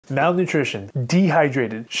malnutrition,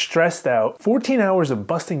 dehydrated, stressed out, 14 hours of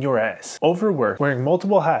busting your ass, overworked, wearing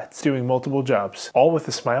multiple hats, doing multiple jobs, all with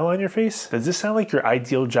a smile on your face? Does this sound like your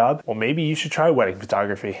ideal job? Well, maybe you should try wedding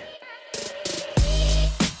photography.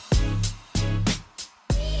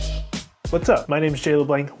 What's up? My name is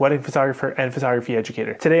Lublang, wedding photographer and photography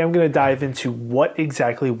educator. Today I'm going to dive into what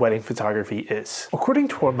exactly wedding photography is. According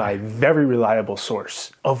to my very reliable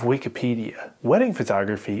source of Wikipedia, wedding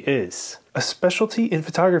photography is a specialty in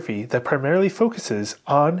photography that primarily focuses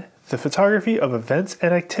on the photography of events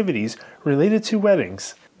and activities related to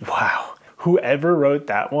weddings. Wow, whoever wrote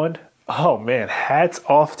that one, oh man, hats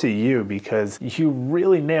off to you because you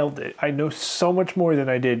really nailed it. I know so much more than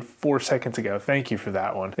I did 4 seconds ago. Thank you for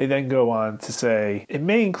that one. They then go on to say, it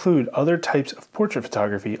may include other types of portrait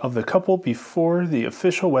photography of the couple before the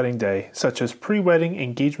official wedding day, such as pre-wedding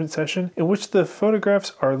engagement session, in which the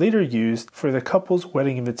photographs are later used for the couple's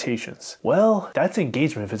wedding invitations. Well, that's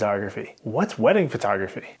engagement photography. What's wedding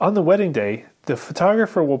photography? On the wedding day, the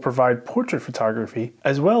photographer will provide portrait photography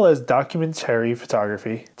as well as documentary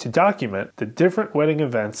photography to document the different wedding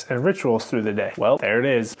events and rituals through the day. Well, there it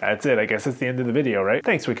is. That's it. I guess that's the end of the video, right?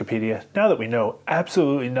 Thanks, Wikipedia. Now that we know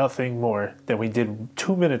absolutely nothing more than we did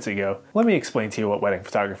 2 minutes ago, let me explain to you what wedding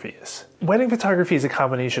photography is. Wedding photography is a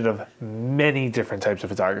combination of many different types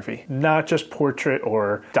of photography, not just portrait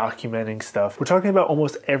or documenting stuff. We're talking about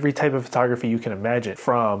almost every type of photography you can imagine,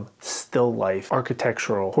 from still life,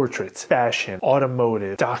 architectural, portraits, fashion,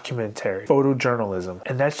 automotive, documentary, photojournalism.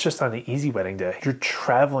 And that's just on an easy wedding day. You're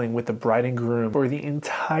traveling with the bride and groom for the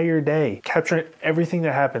entire day, capturing everything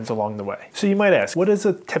that happens along the way. So you might ask, what does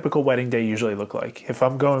a typical wedding day usually look like? If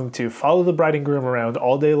I'm going to follow the bride and groom around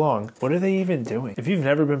all day long, what are they even doing? If you've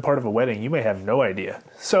never been part of a wedding, you may have no idea.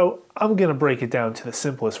 So I'm gonna break it down to the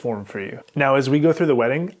simplest form for you. Now, as we go through the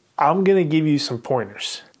wedding, I'm gonna give you some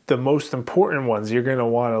pointers. The most important ones you're gonna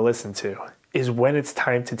wanna listen to is when it's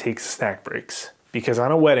time to take snack breaks. Because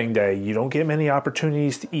on a wedding day, you don't get many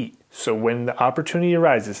opportunities to eat. So when the opportunity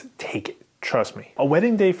arises, take it. Trust me. A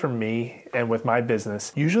wedding day for me and with my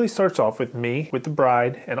business usually starts off with me, with the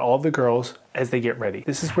bride, and all the girls as they get ready.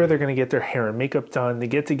 This is where they're gonna get their hair and makeup done. They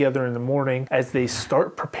get together in the morning as they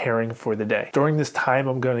start preparing for the day. During this time,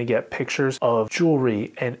 I'm gonna get pictures of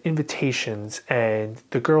jewelry and invitations and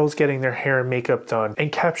the girls getting their hair and makeup done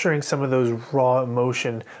and capturing some of those raw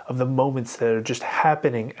emotion of the moments that are just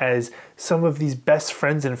happening as some of these best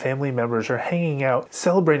friends and family members are hanging out,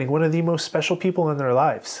 celebrating one of the most special people in their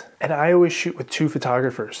lives. And I always shoot with 2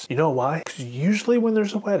 photographers. You know why? Because usually when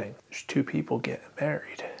there's a wedding, there's 2 people getting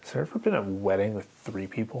married. Has there ever been a wedding with 3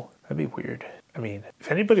 people? That'd be weird. I mean, if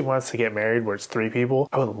anybody wants to get married where it's 3 people,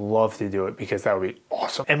 I would love to do it because that would be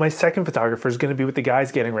awesome. And my second photographer is going to be with the guys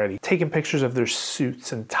getting ready, taking pictures of their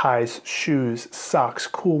suits and ties, shoes, socks,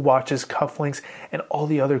 cool watches, cufflinks, and all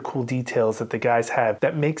the other cool details that the guys have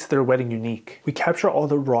that makes their wedding unique. We capture all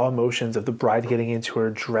the raw emotions of the bride getting into her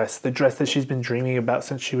dress, the dress that she's been dreaming about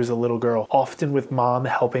since she was a little girl, often with mom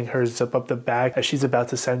helping her zip up the bag as she's about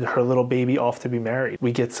to send her little baby off to be married.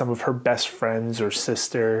 We get some of her best friends or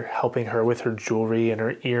sister helping her with her jewelry and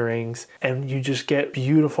her earrings, and you just get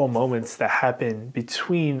beautiful moments that happen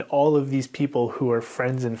between all of these people who are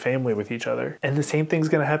friends and family with each other. And the same thing's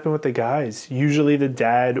gonna happen with the guys. Usually the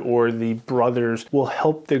dad or the brothers will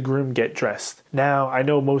help the groom get dressed. Now, I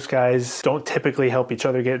know most guys don't typically help each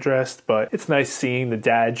other get dressed, but it's nice seeing the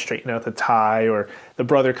dad straighten out the tie or the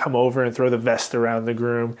brother come over and throw the vest around the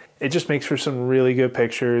groom. It just makes for some really good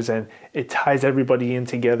pictures and it ties everybody in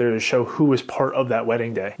together to show who was part of that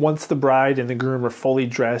wedding day. Once the bride and the groom are fully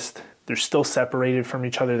dressed, they're still separated from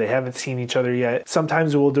each other. They haven't seen each other yet.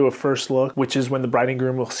 Sometimes we'll do a first look, which is when the bride and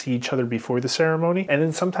groom will see each other before the ceremony. And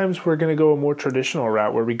then sometimes we're gonna go a more traditional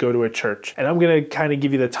route where we go to a church. And I'm gonna kind of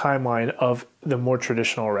give you the timeline of the more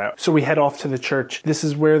traditional route. So we head off to the church. This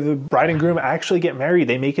is where the bride and groom actually get married.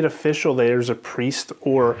 They make it official. There's a priest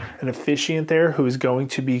or an officiant there who is going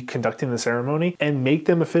to be conducting the ceremony and make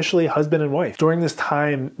them officially husband and wife. During this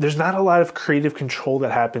time, there's not a lot of creative control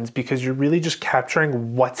that happens because you're really just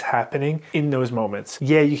capturing what's happening in those moments.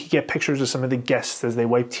 Yeah, you can get pictures of some of the guests as they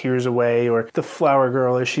wipe tears away, or the flower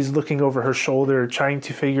girl as she's looking over her shoulder trying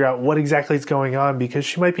to figure out what exactly is going on because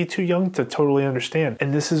she might be too young to totally understand.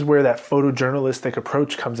 And this is where that photojournalistic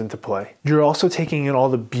approach comes into play. You're also taking in all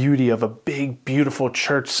the beauty of a big, beautiful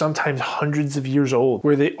church, sometimes hundreds of years old,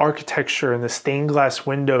 where the architecture and the stained glass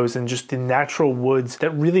windows and just the natural woods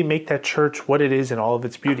that really make that church what it is in all of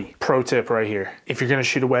its beauty. Pro tip right here. If you're gonna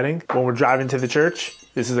shoot a wedding, when we're driving to the church,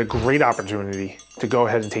 this is a great opportunity to go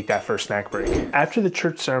ahead and take that first snack break. After the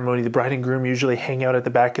church ceremony, the bride and groom usually hang out at the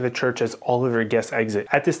back of the church as all of their guests exit.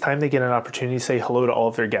 At this time, they get an opportunity to say hello to all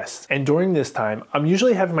of their guests. And during this time, I'm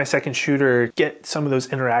usually having my second shooter get some of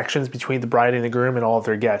those interactions between the bride and the groom and all of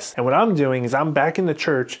their guests. And what I'm doing is I'm back in the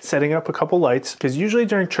church setting up a couple lights, because usually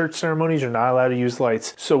during church ceremonies, you're not allowed to use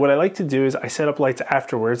lights. So what I like to do is I set up lights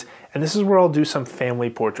afterwards, and this is where I'll do some family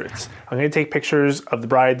portraits. I'm going to take pictures of the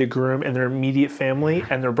bride, the groom, and their immediate family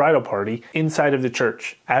and their bridal party inside of the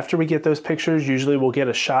church. After we get those pictures, usually we'll get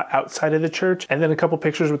a shot outside of the church, and then a couple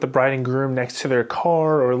pictures with the bride and groom next to their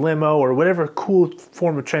car or limo or whatever cool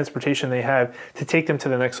form of transportation they have to take them to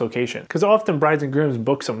the next location. Because often brides and grooms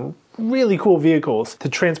book some really cool vehicles to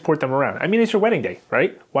transport them around. I mean, it's your wedding day,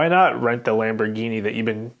 right? Why not rent the Lamborghini that you've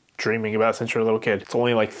been dreaming about since you're a little kid? It's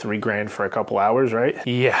only like $3,000 for a couple hours, right?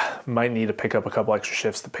 Yeah, might need to pick up a couple extra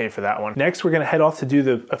shifts to pay for that one. Next, we're gonna head off to do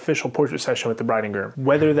the official portrait session with the bride and groom.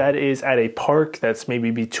 Whether that is at a park that's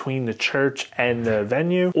maybe between the church and the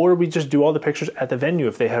venue, or we just do all the pictures at the venue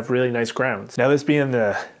if they have really nice grounds. Now, this being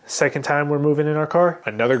the second time we're moving in our car,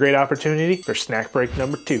 another great opportunity for snack break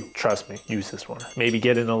number 2. Trust me, use this one. Maybe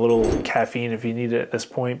get in a little caffeine if you need it at this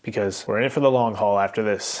point, because we're in it for the long haul after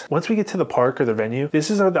this. Once we get to the park or the venue,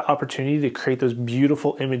 this is the opportunity to create those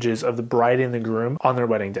beautiful images of the bride and the groom on their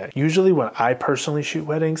wedding day. Usually when I personally shoot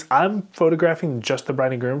weddings, I'm photographing just the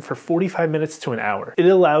bride and groom for 45 minutes to an hour. It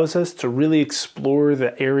allows us to really explore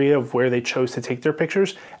the area of where they chose to take their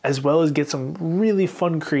pictures, as well as get some really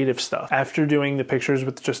fun creative stuff. After doing the pictures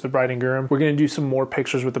with just the bride and groom, we're going to do some more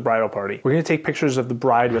pictures with the bridal party. We're going to take pictures of the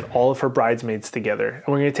bride with all of her bridesmaids together, and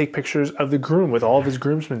we're going to take pictures of the groom with all of his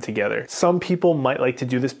groomsmen together. Some people might like to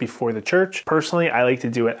do this before the church. Personally, I like to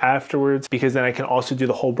do it afterwards, because then I can also do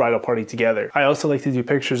the whole bridal party together. I also like to do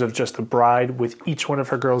pictures of just the bride with each one of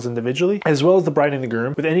her girls individually, as well as the bride and the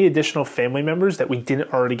groom with any additional family members that we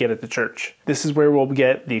didn't already get at the church. This is where we'll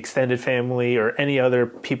get the extended family or any other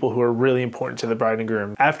people who are really important to the bride and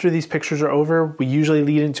groom. After these pictures are over, we usually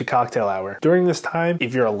lead into cocktail hour. During this time,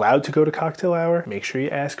 if you're allowed to go to cocktail hour, make sure you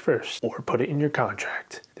ask first or put it in your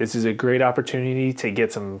contract. This is a great opportunity to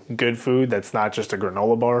get some good food that's not just a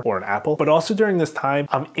granola bar or an apple. But also during this time,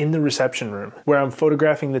 I'm in the reception room where I'm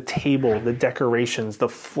photographing the table, the decorations, the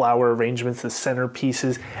flower arrangements, the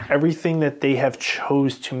centerpieces, everything that they have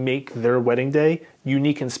chose to make their wedding day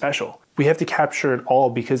unique and special. We have to capture it all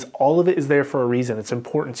because all of it is there for a reason. It's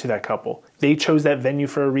important to that couple. They chose that venue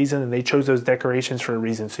for a reason, and they chose those decorations for a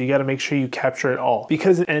reason. So you got to make sure you capture it all,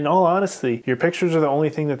 because in all honesty, your pictures are the only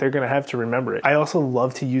thing that they're going to have to remember it. I also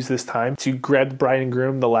love to use this time to grab the bride and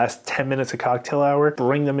groom the last 10 minutes of cocktail hour,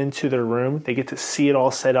 bring them into their room. They get to see it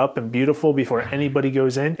all set up and beautiful before anybody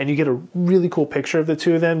goes in, and you get a really cool picture of the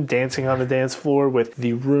two of them dancing on the dance floor with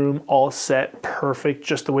the room all set perfect,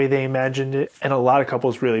 just the way they imagined it. And a lot of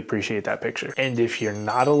couples really appreciate that picture. And if you're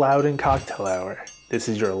not allowed in cocktail hour, this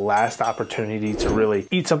is your last opportunity to really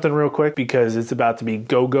eat something real quick, because it's about to be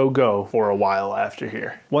go, go, go for a while after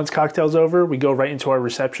here. Once cocktail's over, we go right into our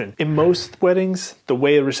reception. In most weddings, the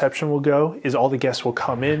way a reception will go is all the guests will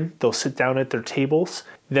come in, they'll sit down at their tables,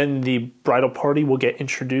 then the bridal party will get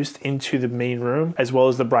introduced into the main room, as well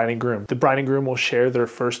as the bride and groom. The bride and groom will share their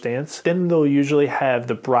first dance. Then they'll usually have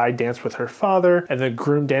the bride dance with her father and the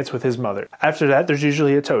groom dance with his mother. After that, there's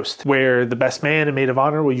usually a toast where the best man and maid of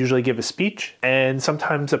honor will usually give a speech, and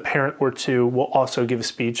sometimes a parent or two will also give a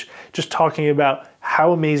speech, just talking about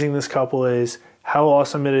how amazing this couple is, how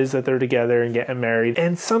awesome it is that they're together and getting married,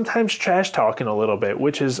 and sometimes trash talking a little bit,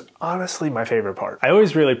 which is honestly my favorite part. I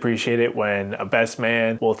always really appreciate it when a best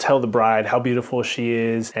man will tell the bride how beautiful she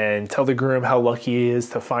is and tell the groom how lucky he is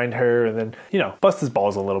to find her, and then, you know, bust his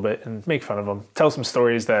balls a little bit and make fun of him. Tell some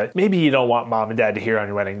stories that maybe you don't want mom and dad to hear on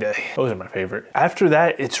your wedding day. Those are my favorite. After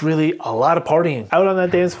that, it's really a lot of partying. Out on that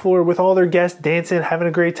dance floor with all their guests, dancing, having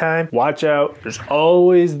a great time. Watch out, there's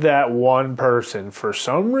always that one person, for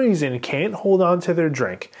some reason, can't hold on to their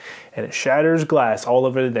drink, and it shatters glass all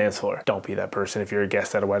over the dance floor. Don't be that person if you're a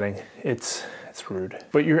guest at a wedding. It's rude.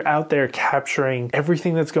 But you're out there capturing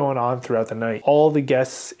everything that's going on throughout the night. All the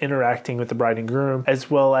guests interacting with the bride and groom, as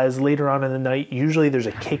well as later on in the night, usually there's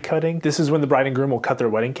a cake cutting. This is when the bride and groom will cut their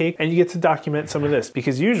wedding cake, and you get to document some of this,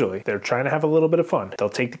 because usually they're trying to have a little bit of fun. They'll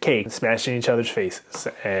take the cake and smash it in each other's faces.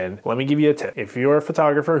 And let me give you a tip. If you're a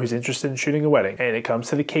photographer who's interested in shooting a wedding and it comes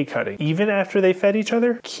to the cake cutting, even after they fed each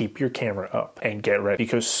other, keep your camera up and get ready,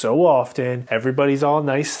 because so often everybody's all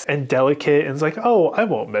nice and delicate and it's like, oh, I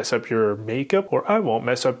won't mess up your makeup, or I won't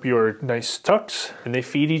mess up your nice tux. And they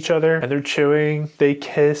feed each other and they're chewing, they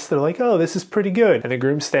kiss, they're like, oh, this is pretty good. And the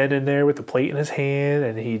groom's standing there with the plate in his hand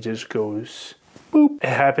and he just goes, boop, it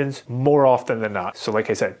happens more often than not. So like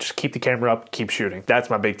I said, just keep the camera up, keep shooting. That's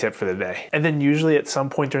my big tip for the day. And then usually at some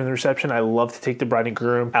point during the reception, I love to take the bride and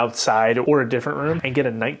groom outside or a different room and get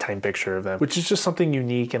a nighttime picture of them, which is just something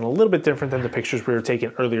unique and a little bit different than the pictures we were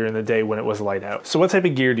taking earlier in the day when it was light out. So what type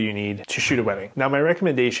of gear do you need to shoot a wedding? Now, my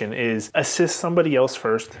recommendation is assist somebody else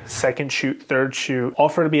first, second shoot, third shoot,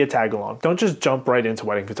 offer to be a tag along. Don't just jump right into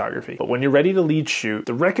wedding photography. But when you're ready to lead shoot,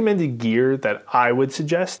 the recommended gear that I would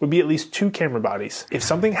suggest would be at least 2 camera bodies. If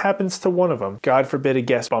something happens to one of them, God forbid a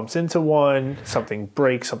guest bumps into one, something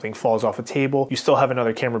breaks, something falls off a table, you still have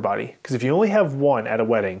another camera body. Because if you only have one at a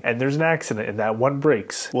wedding and there's an accident and that one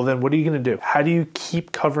breaks, well then what are you going to do? How do you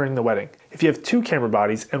keep covering the wedding? If you have 2 camera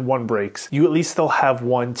bodies and one breaks, you at least still have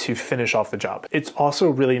one to finish off the job. It's also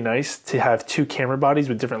really nice to have 2 camera bodies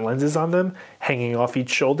with different lenses on them hanging off each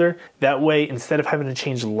shoulder. That way, instead of having to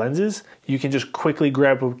change lenses, you can just quickly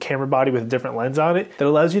grab a camera body with a different lens on it that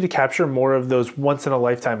allows you to capture more of those once in a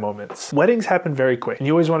lifetime moments. Weddings happen very quick and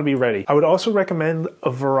you always want to be ready. I would also recommend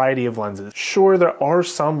a variety of lenses. Sure, there are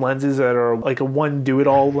some lenses that are like a one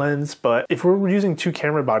do-it-all lens, but if we're using 2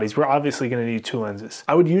 camera bodies, we're obviously going to need 2 lenses.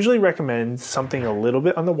 I would usually recommend something a little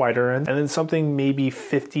bit on the wider end and then something maybe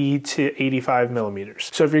 50 to 85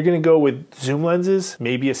 millimeters. So if you're going to go with zoom lenses,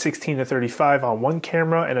 maybe a 16 to 35 on one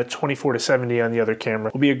camera and a 24 to 70 on the other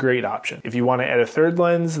camera will be a great option. If you want to add a third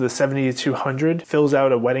lens, the 70 to 200 fills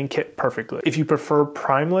out a wedding kit perfectly. If you prefer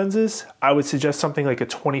prime lenses, I would suggest something like a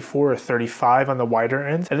 24 or 35 on the wider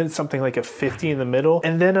end and then something like a 50 in the middle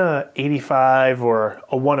and then a 85 or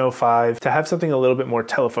a 105 to have something a little bit more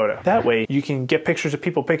telephoto. That way you can get pictures of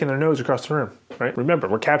people picking their nose across the room, right? Remember,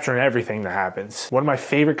 we're capturing everything that happens. One of my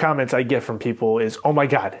favorite comments I get from people is, oh my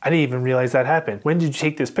God, I didn't even realize that happened. When did you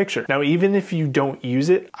take this picture? Now, even if you don't use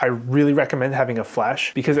it, I really recommend having a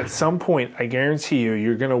flash because at some point, I guarantee you,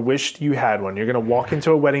 you're gonna wish you had one. You're gonna walk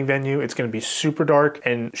into a wedding venue, it's gonna be super dark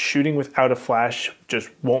and shooting without a flash just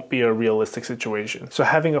won't be a realistic situation. So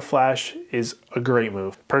having a flash is a great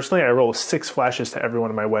move. Personally, I roll 6 flashes to every one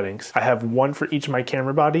of my weddings. I have 1 for each of my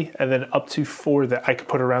camera body and then up to 4 that I could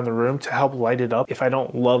put around the room to help light it up if I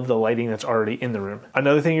don't love the lighting that's already in the room.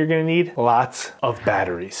 Another thing you're gonna need, lots of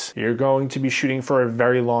batteries. You're going to be shooting for a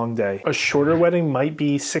very long day. A shorter wedding might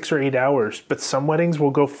be 6 or 8 hours, but some weddings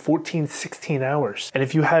will go 14, 16 hours. And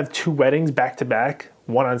if you have 2 weddings back to back,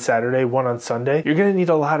 one on Saturday, one on Sunday, you're gonna need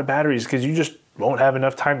a lot of batteries because you just won't have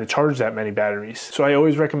enough time to charge that many batteries. So I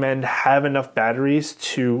always recommend have enough batteries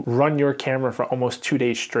to run your camera for almost 2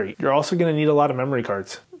 days straight. You're also gonna need a lot of memory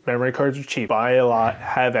cards. Memory cards are cheap. Buy a lot,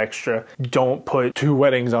 have extra. Don't put 2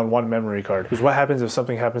 weddings on 1 memory card. Because what happens if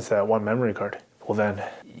something happens to that 1 memory card? Well then,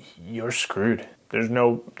 you're screwed. There's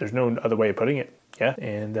no other way of putting it. Yeah,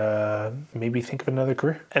 and maybe think of another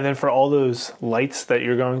career. And then for all those lights that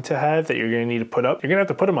you're going to have that you're going to need to put up, you're going to have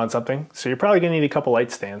to put them on something. So you're probably going to need a couple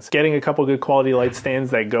light stands. Getting a couple good quality light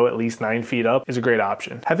stands that go at least 9 feet up is a great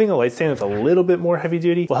option. Having a light stand that's a little bit more heavy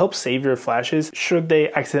duty will help save your flashes should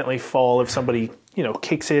they accidentally fall if somebody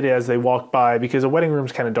kicks it as they walk by, because a wedding room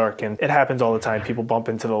is kind of dark and it happens all the time. People bump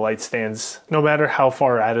into the light stands. No matter how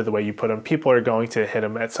far out of the way you put them, people are going to hit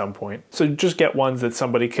them at some point. So just get ones that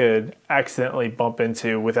somebody could accidentally bump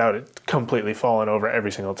into without it completely falling over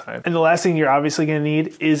every single time. And the last thing you're obviously going to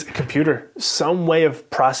need is a computer, some way of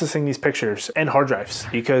processing these pictures, and hard drives,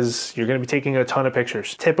 because you're going to be taking a ton of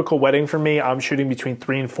pictures. Typical wedding for me, I'm shooting between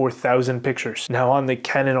 3,000 and 4,000 pictures. Now on the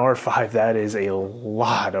Canon R5, that is a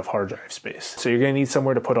lot of hard drive space. So you're going to need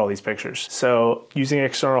somewhere to put all these pictures. So using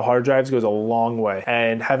external hard drives goes a long way,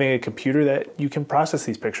 and having a computer that you can process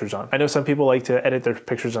these pictures on. I know some people like to edit their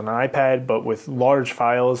pictures on an iPad, but with large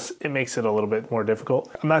files, it makes it a little bit more difficult.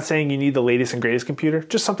 I'm not saying you need the latest and greatest computer,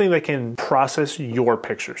 just something that can process your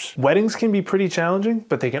pictures. Weddings can be pretty challenging,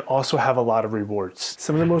 but they can also have a lot of rewards.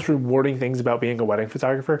 Some of the most rewarding things about being a wedding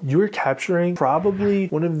photographer, you're capturing probably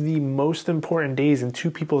one of the most important days in 2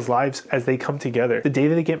 people's lives as they come together, the day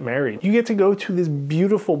that they get married. You get to go to this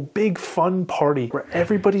beautiful, big, fun party where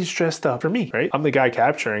everybody's dressed up. For me, right? I'm the guy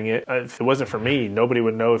capturing it. If it wasn't for me, nobody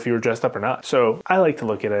would know if you were dressed up or not. So I like to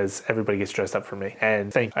look at it as everybody gets dressed up for me,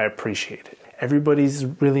 and I appreciate it. Everybody's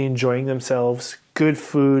really enjoying themselves. Good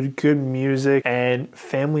food, good music, and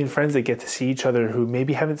family and friends that get to see each other who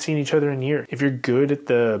maybe haven't seen each other in years. If you're good at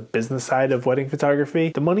the business side of wedding photography,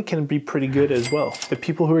 the money can be pretty good as well. The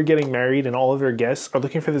people who are getting married and all of their guests are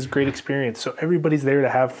looking for this great experience, so everybody's there to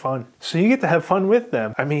have fun. So you get to have fun with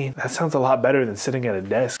them. I mean, that sounds a lot better than sitting at a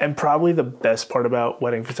desk. And probably the best part about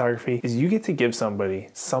wedding photography is you get to give somebody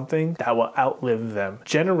something that will outlive them.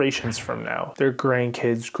 Generations from now, their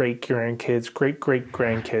grandkids, great-grandkids,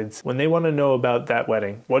 great-great-grandkids, when they want to know about that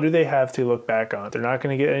wedding? What do they have to look back on? They're not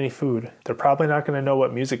going to get any food. They're probably not going to know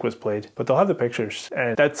what music was played, but they'll have the pictures.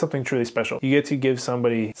 And that's something truly special. You get to give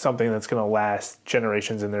somebody something that's going to last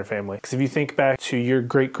generations in their family. Because if you think back to your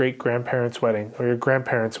great-great-grandparents' wedding or your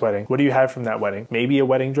grandparents' wedding, what do you have from that wedding? Maybe a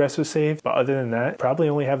wedding dress was saved, but other than that, probably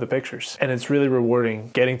only have the pictures. And it's really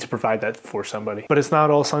rewarding getting to provide that for somebody. But it's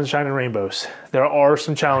not all sunshine and rainbows. There are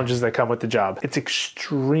some challenges that come with the job. It's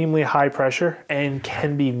extremely high pressure and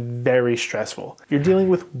can be very stressful. You're dealing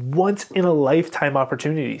with once-in-a-lifetime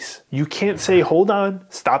opportunities. You can't say, hold on,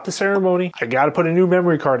 stop the ceremony, I gotta put a new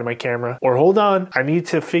memory card in my camera, or hold on, I need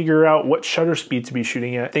to figure out what shutter speed to be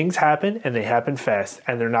shooting at. Things happen and they happen fast,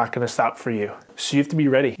 and they're not gonna stop for you. So you have to be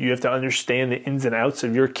ready. You have to understand the ins and outs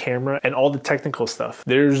of your camera and all the technical stuff.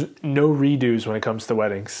 There's no redos when it comes to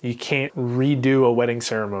weddings. You can't redo a wedding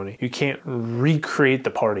ceremony. You can't recreate the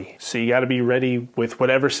party. So you gotta be ready with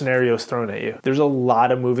whatever scenario is thrown at you. There's a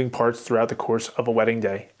lot of moving parts throughout the course of a wedding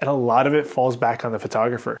day, and a lot of it falls back on the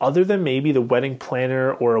photographer. Other than maybe the wedding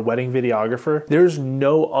planner or a wedding videographer, there's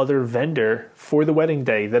no other vendor for the wedding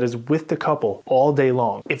day that is with the couple all day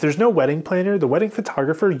long. If there's no wedding planner, the wedding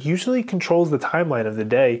photographer usually controls the timeline of the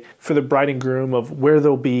day for the bride and groom of where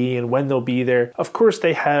they'll be and when they'll be there. Of course,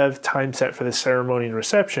 they have time set for the ceremony and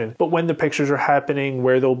reception, but when the pictures are happening,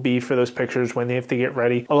 where they'll be for those pictures, when they have to get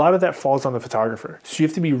ready, a lot of that falls on the photographer. So you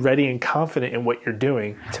have to be ready and confident in what you're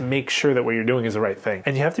doing to make sure that what you're doing is the right thing.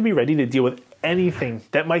 And you have to be ready to deal with anything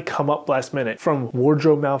that might come up last minute, from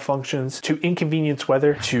wardrobe malfunctions to inconvenience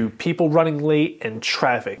weather to people running late and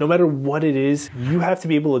traffic. No matter what it is, you have to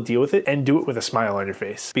be able to deal with it and do it with a smile on your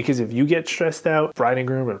face. Because if you get stressed out, bride and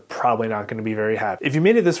groom are probably not going to be very happy. If you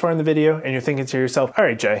made it this far in the video and you're thinking to yourself, all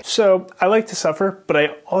right, Jay, so I like to suffer, but I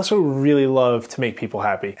also really love to make people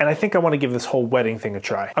happy. And I think I want to give this whole wedding thing a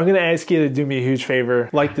try. I'm going to ask you to do me a huge favor,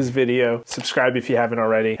 like this video, subscribe if you haven't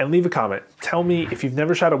already, and leave a comment. Tell me, if you've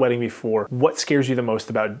never shot a wedding before, what scares you the most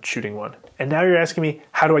about shooting one? And now you're asking me,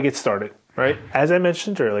 how do I get started? Right? As I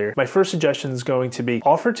mentioned earlier, my first suggestion is going to be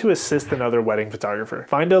offer to assist another wedding photographer.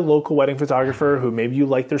 Find a local wedding photographer who maybe you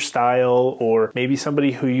like their style, or maybe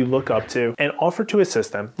somebody who you look up to, and offer to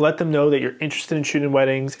assist them. Let them know that you're interested in shooting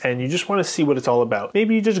weddings and you just want to see what it's all about.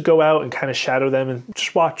 Maybe you just go out and kind of shadow them and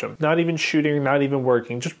just watch them. Not even shooting, not even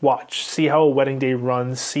working, just watch. See how a wedding day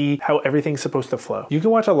runs, see how everything's supposed to flow. You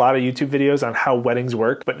can watch a lot of YouTube videos on how weddings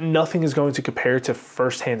work, but nothing is going to compare to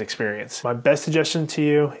firsthand experience. My best suggestion to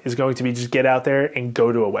you is going to be just get out there and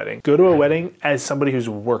go to a wedding. Go to a wedding as somebody who's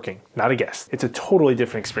working, not a guest. It's a totally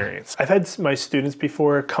different experience. I've had my students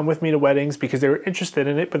before come with me to weddings because they were interested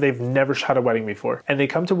in it, but they've never shot a wedding before. And they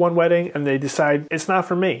come to one wedding and they decide it's not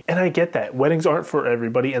for me. And I get that. Weddings aren't for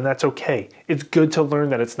everybody, and that's okay. It's good to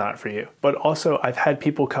learn that it's not for you. But also, I've had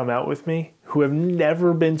people come out with me who have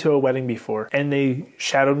never been to a wedding before, and they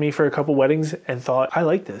shadowed me for a couple weddings and thought, I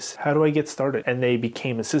like this. How do I get started? And they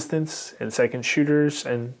became assistants and second shooters,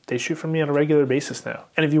 and they shoot for me on a regular basis now.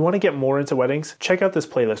 And if you want to get more into weddings, check out this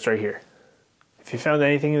playlist right here. If you found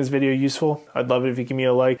anything in this video useful, I'd love it if you give me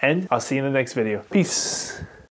a like, and I'll see you in the next video. Peace.